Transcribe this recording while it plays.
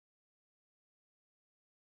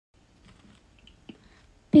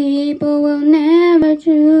People will never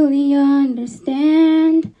truly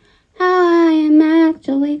understand how I am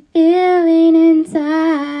actually feeling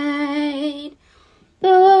inside. The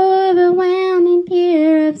overwhelming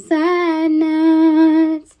fear of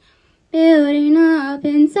sadness building up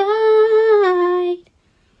inside.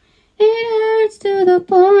 It hurts to the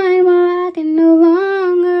point where I can no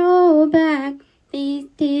longer hold back these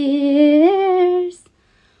tears.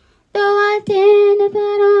 Though I tend to put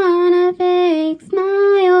on a fake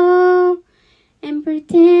smile and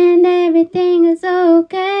pretend everything is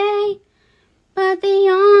okay, but the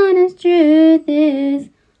honest truth is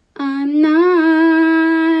I'm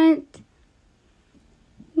not.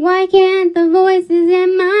 Why can't the voices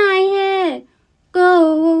in my head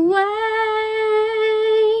go away?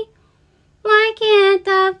 Why can't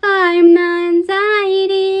I fight my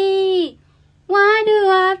anxiety? Why do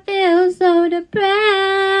I feel so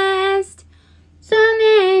depressed? So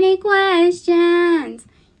many questions,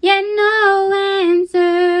 yet no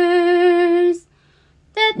answers.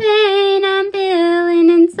 The pain I'm feeling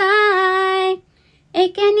inside,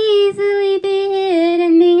 it can easily be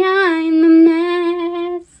hidden behind the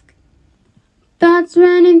mask. Thoughts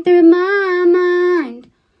running through my mind,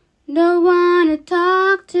 no one to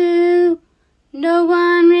talk to, no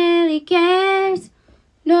one really cares,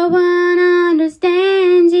 no one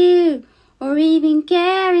understands you or even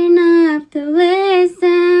care enough to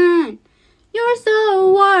listen. You're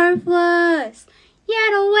so worthless,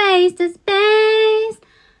 yet a waste of space.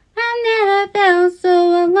 I've never felt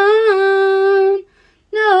so alone.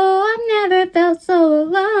 No, I've never felt so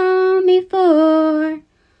alone before.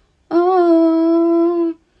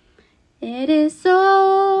 Oh, it is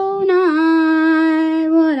so not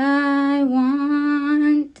what I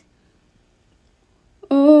want.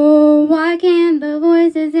 Oh, why can't the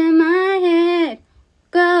voices in my head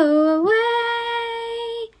go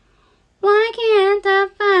away? Why can't I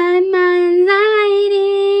fight my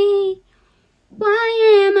anxiety? Why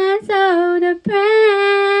am I so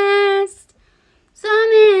depressed? So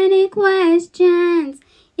many questions,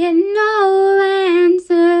 yet no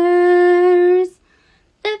answers.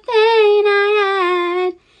 The pain I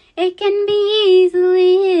had, it can be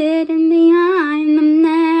easily hidden behind the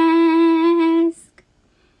mask.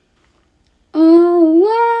 Oh,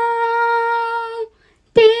 whoa,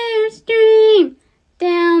 tears stream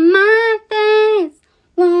down my face,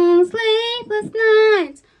 long sleepless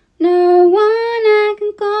nights, no one I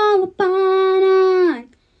can call upon.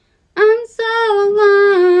 I'm so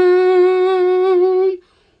alone.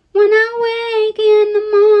 When I wake in the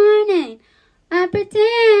morning, I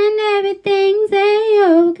pretend everything's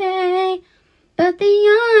a-okay, but the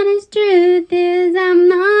honest truth is I'm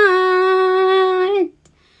not.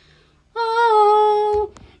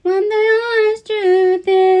 Oh, when the honest truth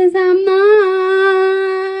is I'm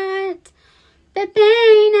not. The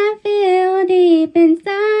pain I feel deep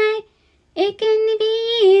inside, it can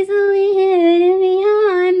be easily hidden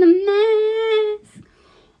behind the mask.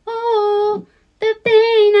 Oh, the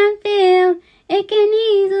pain I feel, it can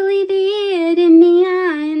easily